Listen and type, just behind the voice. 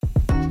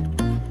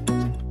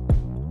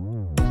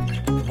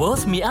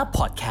World Me Up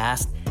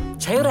Podcast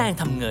ใช้แรง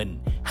ทำเงิน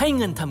ให้เ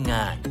งินทำง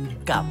าน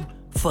กับ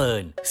เฟิ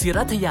ร์น ศิ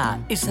รัทยา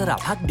อิสระ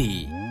ภักดี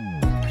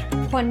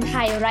คนไท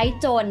ยไร้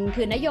จน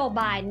คือนโย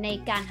บายใน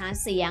การหา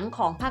เสียงข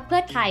องพรรคเพื่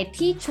อไทย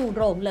ที่ชูโ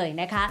รงเลย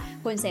นะคะ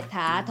คุณเศรษฐ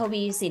าท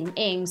วีสินเ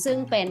องซึ่ง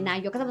เป็นนา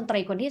ยกรัฐมนตรี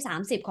คนที่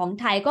30ของ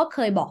ไทยก็เค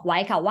ยบอกไว้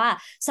ค่ะว่า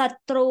ศั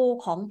ตรู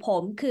ของผ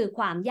มคือค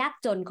วามยาก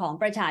จนของ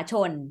ประชาช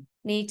น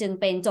นี่จึง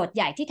เป็นโจทย์ใ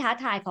หญ่ที่ท้า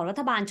ทายของรั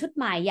ฐบาลชุดใ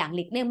หม่อย่างห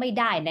ลีกเลี่ยงไม่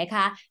ได้นะค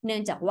ะเนื่อ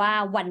งจากว่า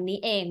วันนี้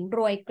เองร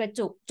วยกระ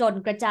จุกจน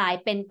กระจาย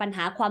เป็นปัญห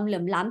าความเหลื่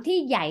อมล้ำที่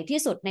ใหญ่ที่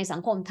สุดในสั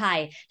งคมไทย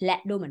และ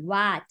ดูเหมือน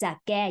ว่าจะ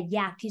แก้ย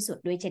ากที่สุด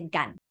ด้วยเช่น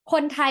กันค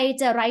นไทย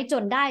จะไร้จ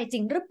นได้จริ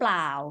งหรือเปล่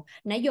า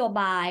นโย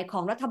บายขอ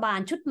งรัฐบาล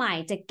ชุดใหม่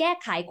จะแก้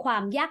ไขควา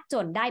มยากจ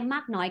นได้ม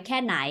ากน้อยแค่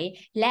ไหน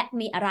และ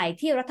มีอะไร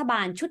ที่รัฐบ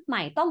าลชุดให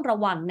ม่ต้องระ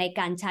วังใน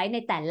การใช้ใน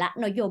แต่ละ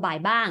นโยบาย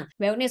บ้าง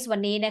เวลเนสวั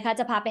นนี้นะคะ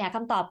จะพาไปหาค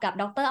ำตอบกับ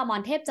ดร.อม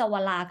รเทพ จาว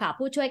ลาค่ะ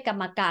ผู้ช่วยกร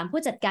รมการ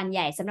ผู้จัดการให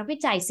ญ่สำนักวิ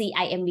จัย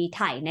CIMB ไ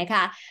ทยนะค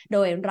ะโด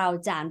ยเรา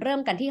จะเริ่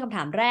มกันที่คำถ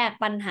ามแรก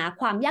ปัญหา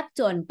ความยาก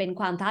จนเป็น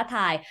ความท้าท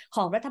ายข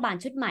องรัฐบาล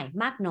ชุดใหม่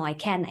มากน้อย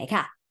แค่ไหน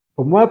ค่ะผ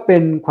มว่าเป็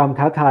นความ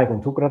ท้าทายของ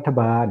ทุกรัฐ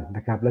บาลน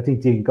ะครับและจ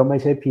ริงๆก็ไม่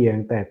ใช่เพียง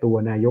แต่ตัว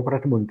นายกรั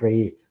ฐมนตรี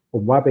ผ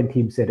มว่าเป็น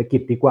ทีมเศรษฐกิ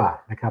จดีกว่า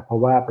นะครับเพรา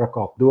ะว่าประก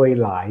อบด้วย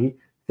หลาย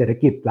เศรษฐ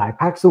กิจหลาย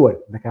ภาคส่วน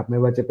นะครับไม่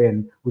ว่าจะเป็น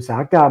อุตสา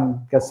หกรรม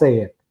เกษ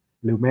ตร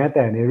หรือแม้แ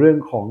ต่ในเรื่อง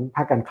ของภ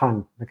าคการคลัง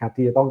นะครับ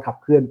ที่จะต้องขับ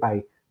เคลื่อนไป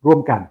ร่วม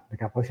กันนะ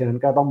ครับเพราะฉะนั้น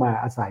ก็ต้องมา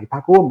อาศัยพร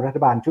รคร่วมรัฐ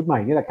บาลชุดใหม่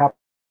นี่แหละครับ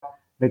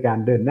ในการ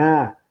เดินหน้า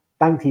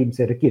ตั้งทีมเ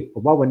ศรษฐกิจผ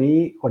มว่าวันนี้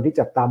คนที่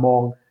จับตามอ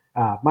ง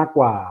มากก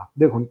ว่าเ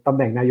รื่องของตำแ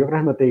หน่งนายกรั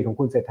ฐมนตรีของ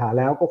คุณเศรษฐา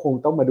แล้วก็คง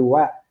ต้องมาดู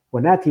ว่าหั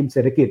วหน้าทีมเศ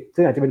รษฐกิจ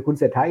ซึ่งอาจจะเป็นคุณ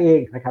เศรษฐาเอง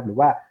นะครับหรือ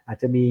ว่าอาจ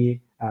จะมี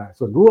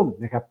ส่วนร่วม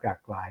นะครับจาก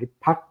หลาย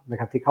พรรคนะ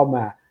ครับที่เข้าม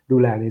าดู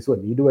แลในส่วน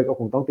นี้ด้วยก็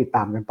คงต้องติดต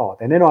ามกันต่อแ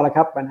ต่แน่นอนแล้วค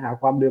รับปัญหา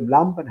ความเหลื่อม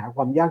ล้ำปัญหาค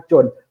วามยากจ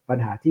นปัญ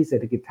หาที่เศร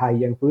ษฐกิจไทย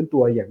ยังฟื้นตั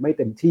วอย่างไม่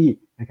เต็มที่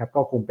นะครับ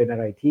ก็คงเป็นอะ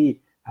ไรที่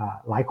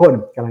หลายคน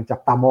กำลังจับ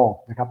ตามอง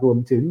นะครับรวม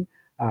ถึง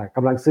ก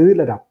ำลังซื้อ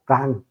ระดับกล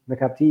างนะ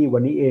ครับที่วั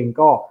นนี้เอง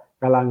ก็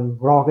กำลัง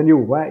รอกันอ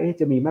ยู่ว่า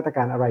จะมีมาตรก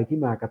ารอะไรที่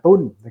มากระตุ้น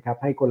นะครับ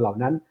ให้คนเหล่า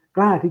นั้นก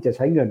ล้าที่จะใ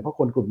ช้เงินเพราะ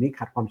คนกลุ่มนี้ข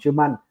าดความเชื่อ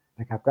มั่น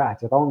นะครับก็อาจ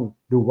จะต้อง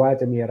ดูว่า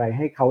จะมีอะไรใ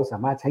ห้เขาสา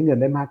มารถใช้เงิน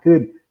ได้มากขึ้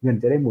นเงิน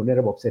จะได้หมุนใน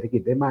ระบบเศรษฐกิ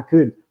จได้มาก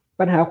ขึ้น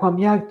ปัญหาความ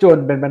ยากจน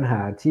เป็นปัญห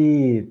าที่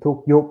ทุก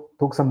ยุค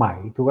ทุกสมัย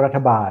ทุกรัฐ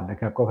บาลนะ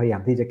ครับก็พยายา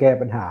มที่จะแก้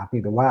ปัญหาเพีย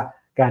งแต่ว่า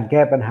การแ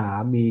ก้ปัญหา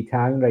มี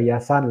ทั้งระยะ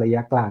สั้นระย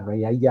ะกลางระ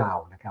ยะยาว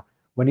นะครับ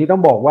วันนี้ต้อ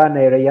งบอกว่าใน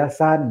ระยะ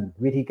สั้น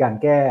วิธีการ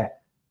แก้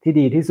ที่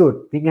ดีที่สุด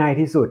ที่ง่าย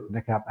ที่สุดน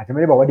ะครับอาจจะไ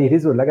ม่ได้บอกว่าดี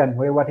ที่สุดแล้วกันเพร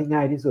าะว่าที่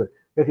ง่ายที่สุด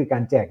ก็คือกา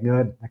รแจกเงิ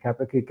นนะครับ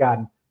ก็คือการ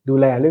ดู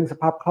แลเรื่องส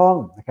ภาพคล่อง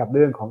นะครับเ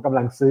รื่องของกำ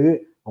ลังซื้อ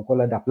ของคน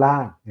ระดับล่า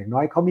งอย่างน้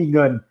อยเขามีเ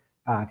งิน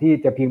ที่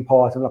จะเพียงพอ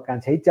สำหรับการ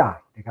ใช้จ่าย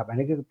นะครับอัน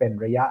นี้ก็เป็น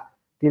ระยะ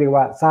ที่เรียก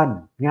ว่าสั้น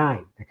ง่าย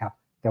นะครับ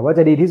แต่ว่าจ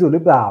ะดีที่สุดห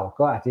รือเปล่า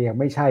ก็อาจจะยัง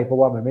ไม่ใช่เพราะ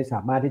ว่ามันไม่ส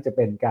ามารถที่จะเ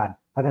ป็นการ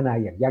พัฒนา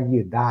อย่างยั่ง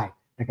ยืนได้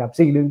นะครับ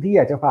สิ่งหนึ่งที่อย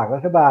ากจะฝากรั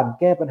ฐบาล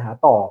แก้ปัญหา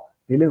ต่อ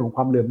ในเรื่องของค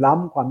วามเหลื่อมล้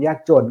ำความยาก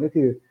จนก็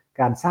คือ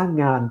การสร้าง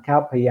งานครั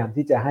บพยายาม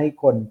ที่จะให้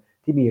คน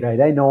ที่มีราย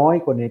ได้น้อย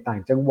คนในต่า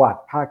งจังหวัด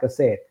ภาคเก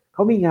ษตรเข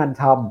ามีงาน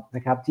ทำน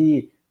ะครับที่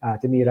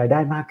จะมีรายได้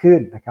มากขึ้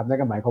นนะครับนั่น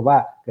ก็หมายความว่า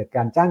เกิดก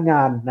ารจ้างง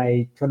านใน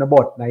ชนบ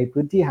ทใน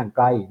พื้นที่ห่างไก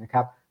ลนะค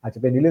รับอาจจะ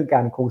เป็นในเรื่องก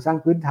ารโครงสร้าง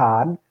พื้นฐา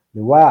นห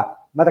รือว่า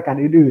มาตรการ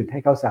อื่นๆให้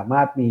เขาสาม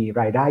ารถมี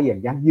รายได้อย่า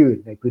งยั่งยืน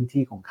ในพื้น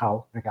ที่ของเขา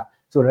นะครับ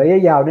ส่วนระยะ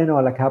ยาวแน่นอ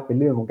นละครับเป็น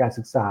เรื่องของการ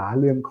ศึกษา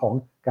เรื่องของ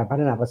การพั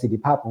ฒนาประสิทธิ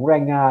ภาพของแร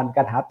งงานก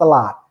ารหาตล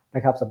าดน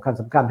ะครับสำ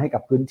คัญให้กั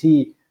บพื้นที่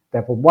แ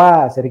ต่ผมว่า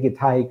เศรษฐกิจ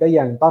ไทยก็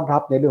ยังต้อนรั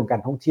บในเรื่องของกา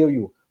รท่องเที่ยวอ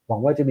ยู่หวั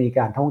งว่าจะมี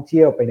การท่องเ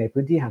ที่ยวไปใน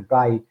พื้นที่ห่างไกล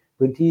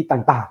พื้นที่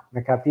ต่างๆน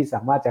ะครับที่ส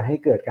ามารถจะให้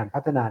เกิดการพั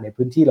ฒนาใน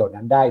พื้นที่เหล่า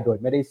นั้นได้โดย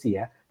ไม่ได้เสีย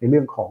ในเรื่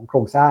องของโคร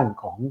งสร้าง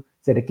ของ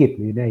เศรษฐกิจ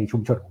หรือในชุ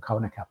มชนของเขา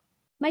นะครับ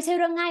ไม่ใช่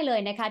เรื่องง่ายเลย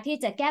นะคะที่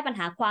จะแก้ปัญ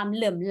หาความเ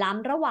หลื่อมล้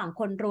ำระหว่าง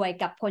คนรวย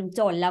กับคนจ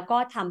นแล้วก็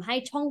ทำให้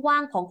ช่องว่า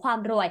งของความ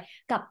รวย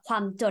กับควา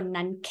มจน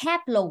นั้นแค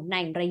บลงใน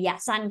ระยะ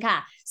สั้นค่ะ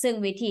ซึ่ง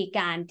วิธีก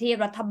ารที่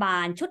รัฐบา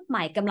ลชุดให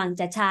ม่กำลัง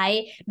จะใช้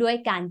ด้วย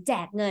การแจ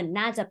กเงิน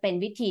น่าจะเป็น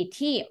วิธี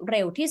ที่เ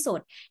ร็วที่สุด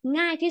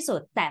ง่ายที่สุ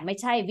ดแต่ไม่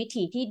ใช่วิ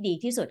ธีที่ดี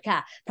ที่สุดค่ะ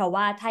เพราะ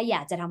ว่าถ้าอย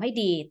ากจะทำให้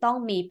ดีต้อง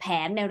มีแผ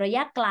นในระย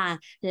ะกลาง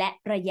และ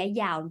ระยะ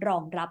ยาวรอ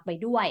งรับไป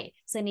ด้วย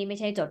ซึ่งนี้ไม่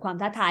ใช่โจทย์ความ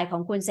ท้าทายขอ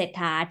งคุณเศรษ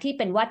ฐาที่เ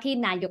ป็นว่าที่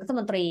นายกรัฐ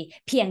มนตรี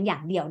เพียงอย่า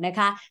งเดียวนะค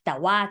ะแต่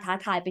ว่าท้า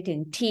ทายไปถึง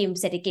ทีม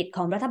เศรษฐกิจข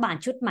องรัฐบาล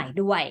ชุดใหม่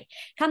ด้วย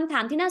คำถา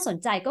มที่น่าสน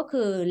ใจก็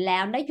คือแล้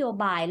วนโย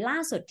บายล่า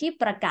สุดที่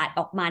ประกาศอ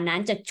อกมานั้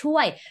นจะช่ว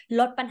ย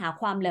ลดปัญหา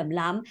ความเหลื่อม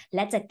ล้ำแล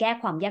ะจะแก้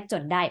ความยากจ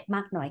นได้ม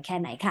ากน้อยแค่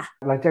ไหนค่ะ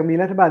หลังจากมี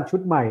รัฐบาลชุ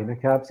ดใหม่นะ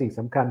ครับสิ่งส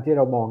ำคัญที่เ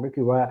รามองก็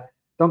คือว่า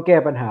ต้องแก้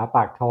ปัญหาป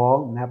ากท้อง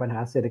นะปัญหา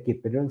เศรษฐกิจ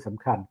เป็นเรื่องส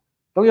ำคัญ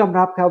ต้องยอม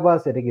รับครับว่า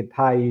เศรษฐกิจไ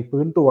ทย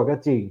ฟื้นตัวก็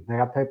จริงนะ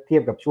ครับถ้าเทีย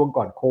บกับช่วง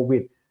ก่อนโควิ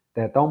ดแ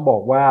ต่ต้องบอ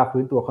กว่า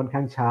ฟื้นตัวค่อนข้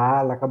างช้า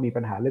แล้วก็มี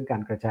ปัญหาเรื่องกา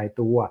รกระจาย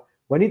ตัว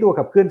วันนี้ตัว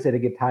ขับเคลื่อนเศรษฐ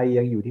กิจไทย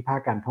ยังอยู่ที่ภา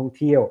คการท่อง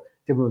เที่ยว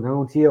จำนวนนัก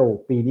ท่องเที่ยว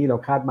ปีนี้เรา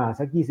คาดมา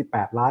สัก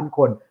28ล้านค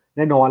นแ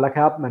น่นอนแล้วค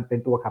รับมันเป็น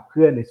ตัวขับเค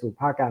ลื่อนในสู่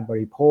ภาคการบ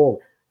ริโภค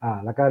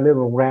แล้วก็เรื่อง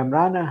โรงแรม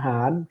ร้านอาห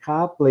ารค้า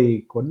ปลีก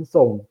ขน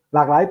ส่งหล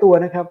ากหลายตัว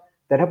นะครับ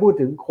แต่ถ้าพูด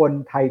ถึงคน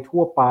ไทยทั่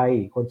วไป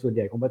คนส่วนให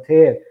ญ่ของประเท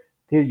ศ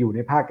ที่อยู่ใน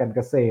ภาคการเก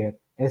ษตร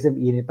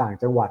SME ในต่าง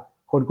จังหวัด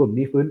คนกลุ่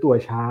มนี้ฟื้นตั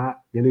วช้า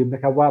อย่าลืมน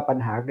ะครับว่าปั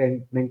ญห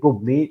าในก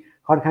ลุ่ม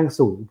นี้ค่อนข้า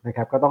งสูงนะ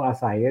ครับก็ต้องอา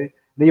ศั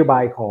ยนโย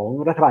บายข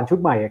องรัฐบาลชุ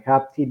ดใหม่ค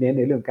รับที่เน้น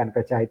ในเรื่องการก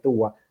ระจา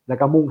ยตัวแล้ว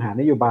ก็มุ่ง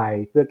หานโยบ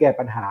ายเพื่อแก้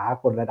ปัญห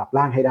าคนระดับ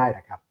ล่างให้ได้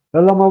นะครับแล้ว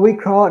เราม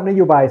าวิเคราะห์นโ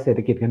ยบายเศรษ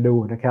ฐกิจกั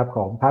นดูนะครับข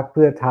องพรรค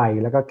เพื่อไทย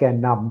แล้วก็แก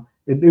นน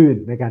ำอื่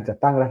นๆในการจัด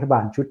ตั้งรัฐบ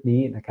าลชุ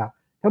ดนี้นะครับ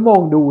ถ้าม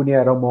องดูเนี่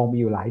ยเรามอ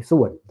งมีอยู่หลา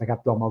ยส่วนนะครั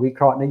บลองมาวิเค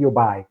ราะห์นโย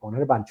บายของรั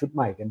ฐบาลชุดใ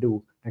หม่กันดู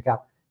นะครับ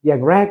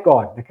อย่างแรกก่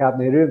อนนะครับ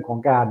ในเรื่อง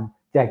ของการ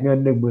แจกเงิ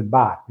น 10,000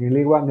 บาทเ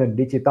รียกว่าเงิ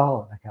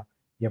นดิจิทัลนะครับ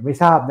ยังไม่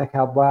ทราบนะ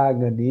ครับว่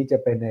าเงินนี้จะ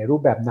เป็นในรู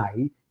ปแบบไห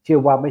นเชื่อ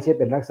ว่าไม่ใช่เ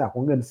ป็นลักษณะข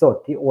องเงิน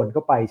สดที่โอน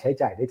เข้าไป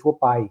ใช้จ่ายได้ทั่ว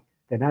ไป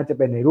แต่น่าจะ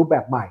เป็นในรูปแ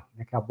บบใหม่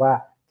นะครับว่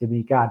าจ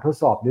ะมีการทด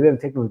สอบในเรื่อ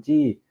งเทคโนโล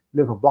ยี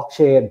เรื่องของบล็อก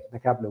เชนน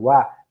ะครับหรื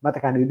อว่ามาตร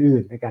การอื่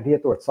นๆในการที่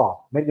จะตรวจสอ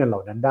บเม็ดเงินเ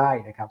หล่านั้น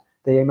ได้นะครั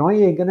บแต่อย่างน้อ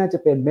ยเองก็น่าจ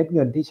ะเป็นเม็ดเ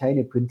งินที่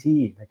ใช้ในพื้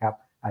นที่นะครับ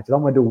อาจจ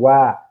ะต้องม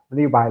าดูว่า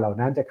นโยบายเหล่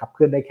านั้นจะขับเค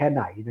ลื่อนได้แค่ไ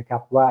หนนะ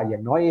ครับว่าอย่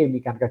างน้อยเอ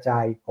งมีการกระจ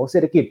ายของเศร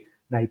ษฐกิ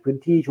จในพื้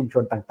นที่ชุมช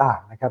นต่า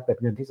งๆนะครับ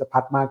เกิดเงินที่ส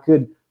ะพัดมากขึ้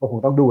นก็ค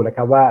งต้องดูแล้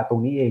วครับว่าตร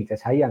งนี้เองจ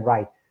ะใช้อย่า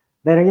งไ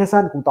รในระย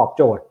ะสั้นคงตอบ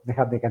โจทย์นะค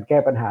รับในการ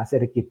แก้ปัญหาเศรษ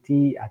ฐกิจ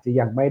ที่อาจจะ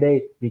ยังไม่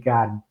ได้มีก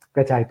าร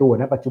กระจายตั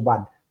วณปั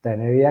จจุบัน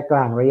แต่ในระยะก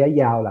ลางระย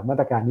ะยาวหลังมา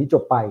ตรการนี้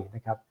จบไปนะ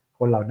ครับ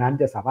คนเหล่านั้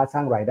นจะสามารถสร้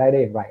างรายได้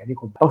ได้อย่างไรอันนี้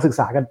คงต้องศึ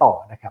กษากันต่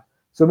อนะครั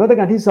บส่วนมาต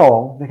รการที่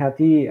2นะครับ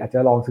ที่อาจ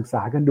จะลองศึก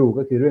ษากั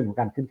นดูก็คือเรื่องขอ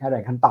งการขึ้นค่าแ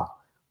รงขั้นต่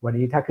ำวัน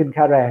นี้ถ้าขึ้น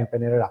ค่าแรงไป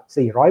ในระดับ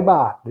400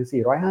 บาทหรือ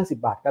450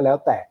 บาทก็แล้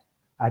วแต่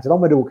อาจจ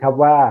ะต้องมาดูครั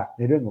บว่า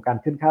ในเรื่องของการ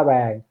ขึ้นค่าแ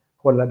รง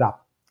คนระดั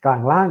บก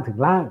ลางล่างถึง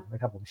ล่างนะ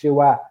ครับผมเชื่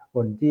อว่า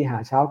คนที่ห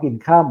าเช้ากิน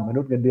ค่ำมนุ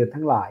ษย์เงินเดือน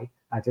ทั้งหลาย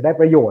อาจจะได้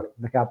ประโยชน์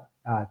นะครับ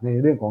ใน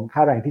เรื่องขอ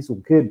งค่าแรงที่สู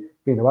งขึ้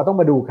นเพียงแต่ว่าต้อง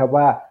มาดูครับ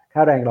ว่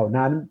าค่าแรงเหล่า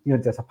นั้น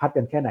เงินจะสะพั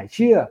ดกันแค่ไหน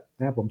เชื่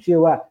อนะครับผมเชื่อ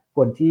ว่าค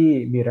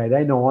นที่มีรายไ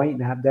ด้น้อย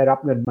นะครับ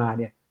ได้รับเงินมา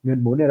เนี่ยเงิ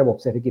นหมุนในระบ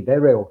บเศรษฐกิจได้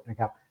เร็วนะ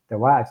ครับ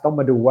แต่ว่าอาจจะต้อ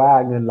งม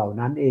าดูว่าเงินเหล่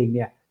านั้นเอง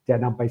เนี่ยจ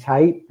ะนำไปใ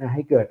ช้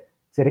ให้เกิ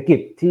ดเศรษฐกิ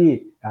จที่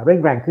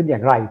เร่งแรงขึ้นอย่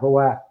างไรเพรา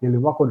ะว่าอย่าลื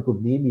มว่าคนกลุ่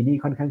มนี้มีหนี้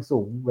ค่อนข้างสู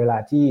งเวล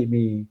าที่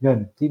มี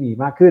เงิน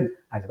ที่มีมากขึ้น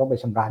อาจจะต้องไ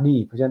ปชำระห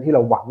นี้เพราะฉะนั้นที่เ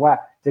ราหวังว่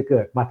าจะเกิ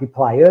ด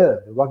multiplier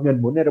หรือว่าเงิ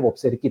นหมุนในระบ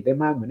บเศรษฐกิจได้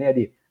มากเหมือนในอ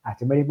ดีตอาจ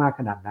จะไม่ได้มา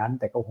กขนาดนั้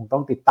นแต่ก็คงต้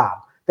องติดตาม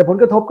แต่ผ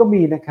ลกระทบก็มี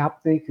นะครับ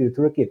นี่คือ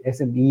ธุรกิจ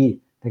SME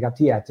นะครับ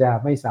ที่อาจ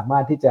จะไม่สาม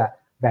ารถที่จะ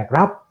แบ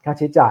กรับค่าใ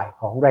ช้จ่าย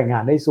ของแรง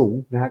งานได้สู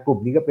งนะฮะก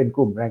ลุ่มนี้ก็เป็นก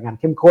ลุ่มแรงงาน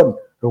เข้มข้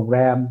นโรง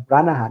แร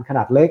มร้านอาหารขน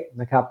าดเล็ก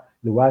นะครับ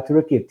หรือว่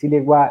าธุรกิจที่เรีย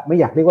กว่า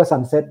ไม่อยากเรียกว่า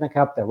sunset นะ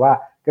ครับแต่ว่า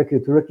ก็คื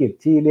อธุรกิ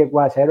จที่เรีย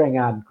กว่าใช้แรง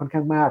งานค่อ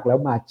นข้างมากแล้ว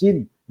มา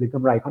จิ้นหรือ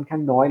กำไรค่อนข้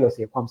างน้อยเราเ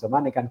สียความสามาร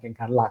ถในการแข่ง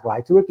ขันหลากห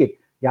ลายธุรกิ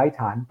จย้ายฐ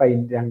านไป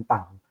ยั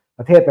งต่า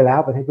งประเทศไปแล้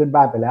วประเทศเพื่อ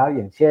นบ้านไปแล้วอ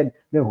ย่างเช่น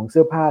เรื่องของเ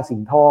สื้อผ้าสิ่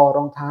งทอร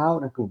องเท้า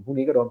นะกลุ่มพวก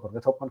นี้ก็โดนผล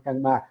กระทบค่อ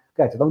นข้างมาก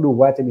ก็อาจจะต้อ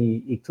งดูว่าจะมี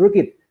อีกธุร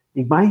กิ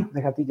จอีกไหมน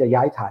ะครับที่จะย้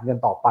ายฐานกัน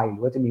ต่อไปห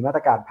รือว่าจะมีมา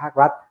ตรการภาค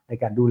รัฐใ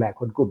นการดูแล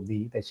คนกลุ่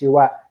มนี้แต่เชื่อ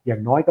ว่าอย่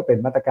างน้อยก็เป็น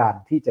มาตรกา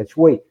รที่จะ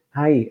ช่วย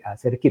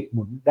ให้เศรษฐกิจห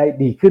มุนได้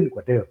ดีขึ้น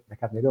กว่าเดิมนะ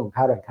ครับในเรื่องขอ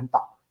งค่าแรงขั้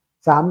นต่ำ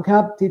3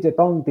ครับที่จ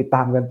ะต้องติด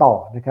ตามกันต่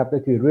อนะครั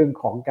บก็คือเรื่อง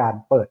ของก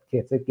ารเปิด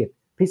เขตเศรษฐกิ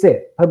จพิเ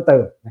ศษเพิ่มเติ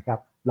มนะครั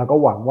บเราก็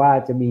หวังว่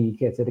าจะมีเ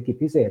ขตเศรษฐกิจ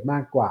พิเศษม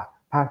ากกว่า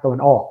ภาคตะวัน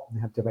ออ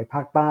กนะครับจะไปภ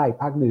าค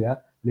ใต้ภาคเหนื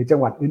อหรือจัง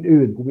หวัด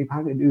อื่นๆภูมิภ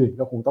าคอื่น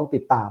ๆก็คงต้อ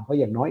งติดตามเพราะ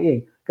อย่างน้อยเอง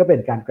ก็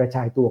เป็นการกระ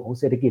จายตัวขอ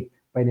งเศรษฐกิ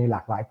จไปในห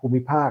ลากหลา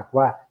ยภูมิภาค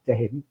ว่าจ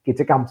ะเห็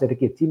นกิจกรรมเศรษ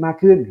ฐกิจที่มาก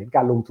ขึ้นเห็น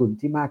การลงทุน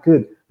ที่มาก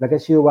ขึ้นแล้วก็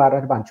เชื่อว่า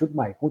รัฐบาลชุดใ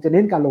หม่คงจะเ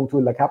น้นการลงทุ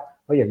นแหละครั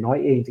บเพราะอย่างน้อ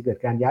ยเองจะเกิด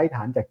การย้ายฐ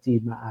านจา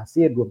กจีนมาอา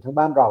เซียนรวมทั้ง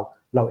บ้านเร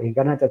าเองก็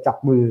น่าจ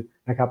ะจับมื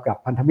อนะครั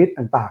บกับพันธมิตร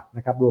ต่างๆน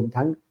ะครับรวม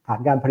ทั้ง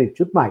ฐานการผลิต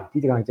ชุดใ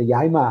หม่ที่กำลังจ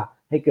ะย้ายม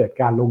าให้เกิด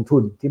การล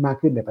งทุนที่มาก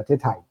ขึ้นในประเทศ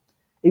ไท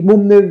ยอีกมุ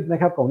มนึงนะ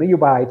ครับของนโย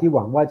บายที่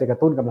หวังว่าจะกระ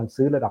ตุ้นกำลั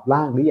งซื้อระดับล่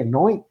างหรืออย่า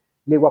งน้อ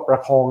ยเรียกว่าประ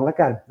คองแล้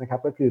วกันนะครับ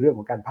ก็คือเรื่อ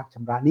งของการพัก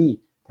ชำระหนี้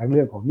ทั้ง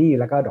เรื่องของห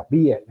นี้แล้วก็ดอก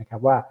เบี้ยนะค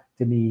รับว่า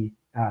จะมี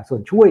ส่วน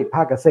ช่วย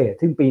ภาคเกษตร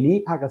ซึ่งปี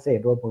นี้ภาคเกษต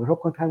รโดนผลกระท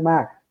บค่อนข้างม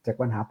ากจา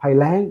กปัญหาภั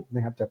ยแล้งน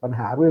ะครับจากปัญห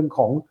าเรื่องข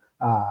อง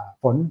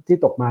ฝน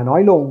ที่ตกมาน้อ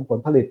ยลงผ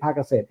ลผลิตภาค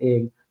เกษตรเ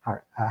อง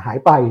หา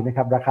ยไปนะค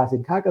รับราค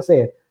าสินค้าเ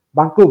กษตร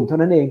บางกลุ่มเท่า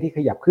นั้นเองที่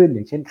ขยับขึ้น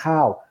อย่างเช่นข้า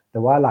วแต่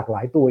ว่าหลากห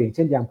ลายตัวอย่างเ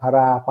ช่นยางพา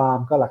ราปาล์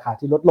มก็ราค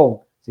าที่ลดลง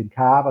สิ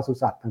นค้า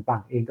ปศุสัตว์ต่าง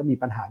ๆเองก็มี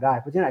ปัญหาได้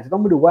เพราะฉะนั้นอาจจะต้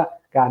องมาดูว่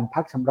าการ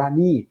พักชำระห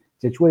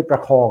นี้จะช่วยประ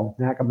คอ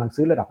งกำลัง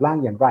ซื้อระดับล่า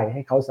งอย่างไร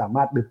ให้เขาสา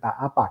มารถลืมต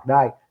าอ้าปากไ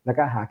ด้แล้ว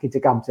ก็หากิ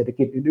จกรรมเศรษฐ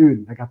กิจอื่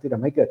นๆนะครับที่ท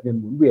ำให้เกิด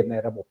เงินหมุนเวีย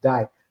นในระบบได้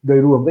โด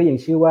ยรวมก็ยั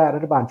งเชื่อว่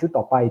ารัฐบาลชุดต่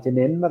อไปจะเ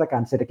น้นมาตรก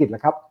ารเศรษฐกิจแหละ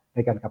ครับ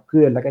ในการขับเค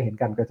ลื่อนและก็เห็น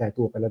การกระจา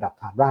ยตัวไประดั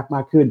บฐานรากม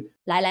ากขึ้น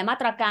หลายๆม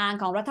าตรการ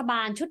ของรัฐ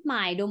บาลชุดให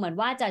ม่ดูเหมือน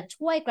ว่าจ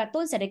ะช่วยกระ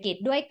ตุ้นเศรษ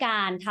ฐกิจด้วย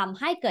การท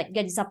ำให้เกิด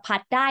เงินสะพั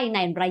ดได้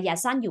ในระยะ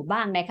สั้นอยู่บ้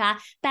างนะคะ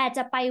แต่จ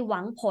ะไปห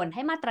วังผลใ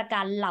ห้มาตร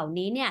การเหล่า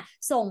นี้เนี่ย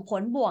ส่งผ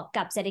ลบวก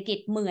กับเศรษฐกิ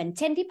จเหมือนเ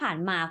ช่นที่ผ่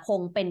านมา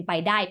คงเป็น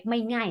ไปได้ไ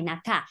ม่ง่าย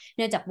นักค่ะ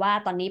เนื่องจากว่า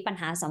ตอนนี้ปั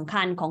ญหาส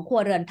ำคัญของครั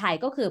วเรือนไท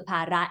ยก็คือ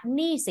ภาระ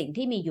หนี้สิ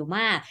นที่มีอยู่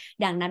มา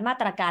กดังนั้นมา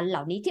ตรการเ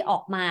หล่านี้ที่ออ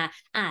กม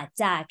าอาจ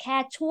จะ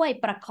แค่ช่ว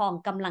ยประ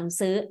คองกำลัง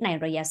ซื้อใน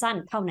ระยะ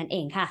สั้นเท่านั้น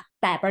เองค่ะ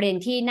แต่ประเด็น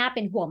ที่น่า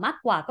เป็นห่วงมา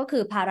กกว่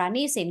าก็คือภาระ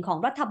หนี้สินข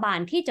องรัฐบ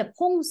าลที่จ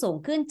ะพุ่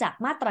งสูงขึ้นจา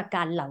กมาต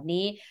รการเหล่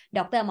านี้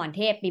ดร.อมรเ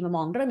ทพมีมุมม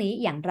องเรื่อง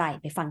นี้อย่างไร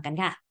ไปฟังกัน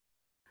ค่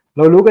ะเ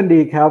รารู้กัน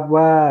ดีครับ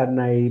ว่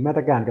าในมาต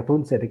รการกระตุ้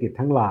นเศรษฐกิ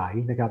จทั้งหลา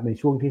ยนะครับใ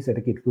นช่วงที่เศรษ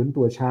ฐกิจฟื้น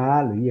ตั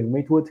วช้าหรือยังไ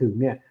ม่ทั่วถึ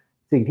งเนี่ย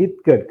สิ่งที่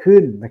เกิดขึ้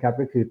นนะครับ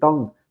ก็คือต้อง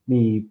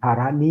มีภา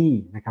ระหนี้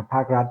นะครับภ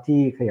าครัฐ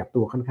ที่ขยับ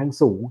ตัวค่อนข้าง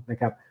สูงนะ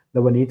ครับแล้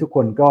ววันนี้ทุกค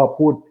นก็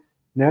พูด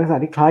ในลักษณะ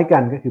ที่คล้ายกั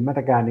นก็คือมาต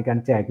รการในการ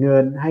แจกเงิ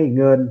นให้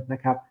เงินน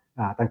ะครับ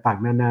ต่าง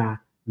ๆนานา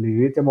หรือ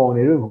จะมองใน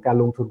เรื่องของการ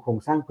ลงทุนโครง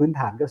สร้างพื้นฐ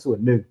านก็ส่วน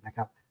หนึ่งนะค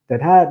รับแต่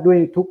ถ้าด้วย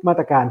ทุกมา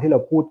ตรการที่เรา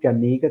พูดกัน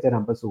นี้ก็จะน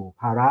ำไปสู่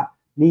ภาระ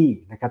หนี้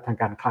นะครับทาง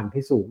การคลัง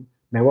ที่สูง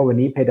แม้ว่าวัน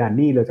นี้เพดานห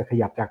นี้เราจะข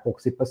ยับจาก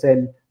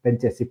 60% เป็น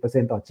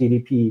 70% ต่อ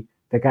GDP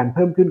แต่การเ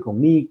พิ่มขึ้นของ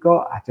หนี้ก็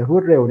อาจจะรว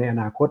ดเร็วในอ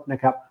นาคตน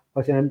ะครับเพร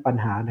าะฉะนั้นปัญ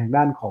หาทาง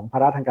ด้านของภา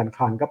ระทางการค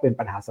ลังก็เป็น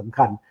ปัญหาสำ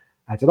คัญ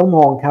อาจจะต้องม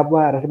องครับ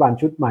ว่ารัฐบาล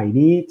ชุดใหม่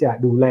นี้จะ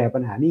ดูแลปั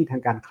ญหาหนี้ทา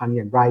งการคลังอ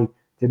ย่างไร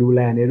จะดูแล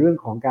ในเรื่อง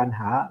ของการห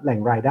าแหล่ง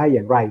รายได้อ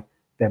ย่างไร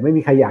แต่ไม่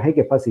มีใครอยากให้เ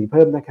ก็บภาษีเ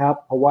พิ่มนะครับ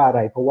เพราะว่าอะไ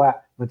รเพราะว่า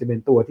มันจะเป็น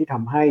ตัวที่ท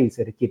ำให้เศ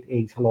รษฐกิจเอ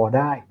งชะลอไ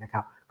ด้นะค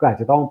รับก็อาจ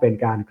จะต้องเป็น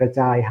การกระ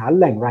จายหา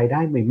แหล่งรายไ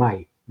ด้ใหม่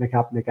ๆนะค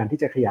รับในการที่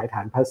จะขยายฐ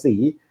านภาษี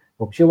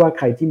ผมเชื่อว่าใ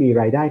ครที่มี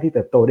รายได้ที่เ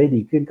ติบโตได้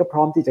ดีขึ้นก็พ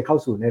ร้อมที่จะเข้า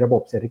สู่ในระบ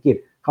บเศรษฐกิจ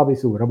เข้าไป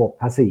สู่ระบบ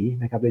ภาษี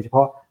นะครับโดยเฉพ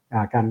าะ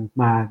การ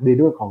มาในเ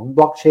รื่องของบ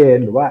ล็อกเชน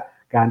หรือว่า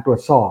การตรว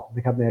จสอบน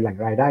ะครับในแหล่ง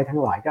รายได้ทั้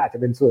งหลายก็อาจจะ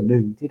เป็นส่วนห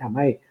นึ่งที่ทำใ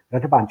ห้รั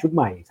ฐบาลชุดใ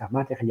หม่สาม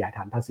ารถจะขยายฐ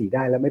านภาษีไ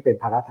ด้และไม่เป็น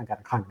ภาระทางกา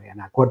รคลังในอ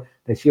นาคต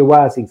แต่เชื่อว่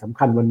าสิ่งสำ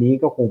คัญวันนี้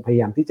ก็คงพย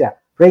ายามที่จะ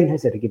เร่งให้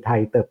เศรษฐกิจไท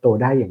ยเติบโต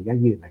ได้อย่างยั่ง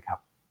ยืนนะครับ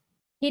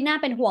ที่น่า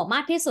เป็นห่วงม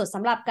ากที่สุดส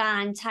ำหรับกา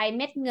รใช้เ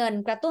ม็ดเงิน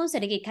กระตุ้นเศร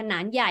ษฐกิจขนา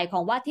ดใหญ่ขอ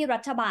งว่าที่รั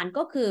ฐบาล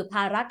ก็คือภ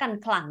าระการ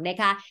คลังนะ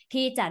คะ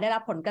ที่จะได้รั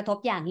บผลกระทบ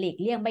อย่างหลีก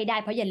เลี่ยงไม่ได้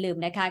เพราะอย่าลืม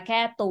นะคะแค่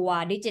ตัว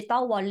ดิจิตอ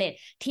ลวอลเล็ต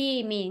ที่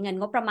มีเงิน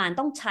งบประมาณ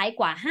ต้องใช้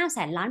กว่า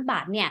 500,000 ล้านบา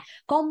ทเนี่ย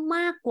ก็ม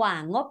ากกว่า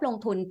งบลง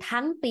ทุน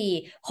ทั้งปี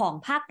ของ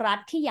ภาครัฐ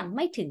ที่ยังไ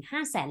ม่ถึง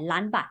 500,000 ล้า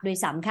นบาทด้วย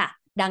ซ้ำค่ะ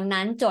ดัง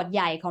นั้นโจทย์ใ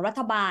หญ่ของรั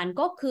ฐบาล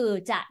ก็คือ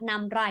จะน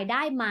ำรายไ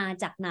ด้มา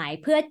จากไหน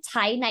เพื่อใ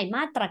ช้ในม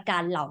าตรกา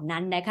รเหล่า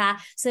นั้นนะคะ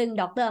ซึ่ง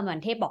ดร.อมร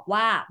เทพบอก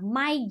ว่าไ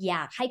ม่อย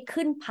ากให้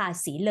ขึ้นภา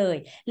ษีเลย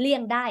เลี่ย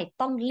งได้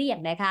ต้องเลี่ยง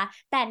นะคะ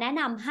แต่แนะ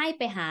นำให้ไ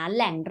ปหาแ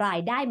หล่งรา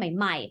ยได้ใ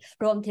หม่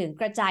ๆรวมถึง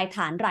กระจายฐ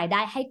านรายไ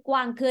ด้ให้ก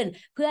ว้างขึ้น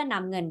เพื่อน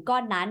ำเงินก้อ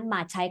นนั้นม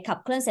าใช้ขับ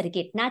เคลื่อนเศรษฐ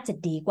กิจน่าจะ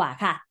ดีกว่า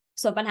ค่ะ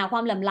ส่วนปัญหาควา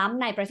มเหลื่อมล้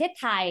ำในประเทศ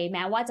ไทยแ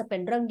ม้ว่าจะเป็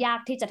นเรื่องยาก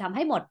ที่จะทำใ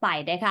ห้หมดไป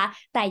นะคะ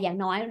แต่อย่าง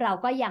น้อยเรา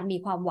ก็ยังมี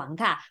ความหวัง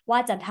ค่ะว่า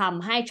จะท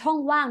ำให้ช่อง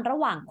ว่างระ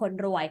หว่างคน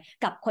รวย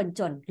กับคน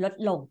จนลด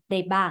ลงได้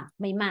บ้าง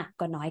ไม่มาก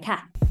ก็น้อยค่ะ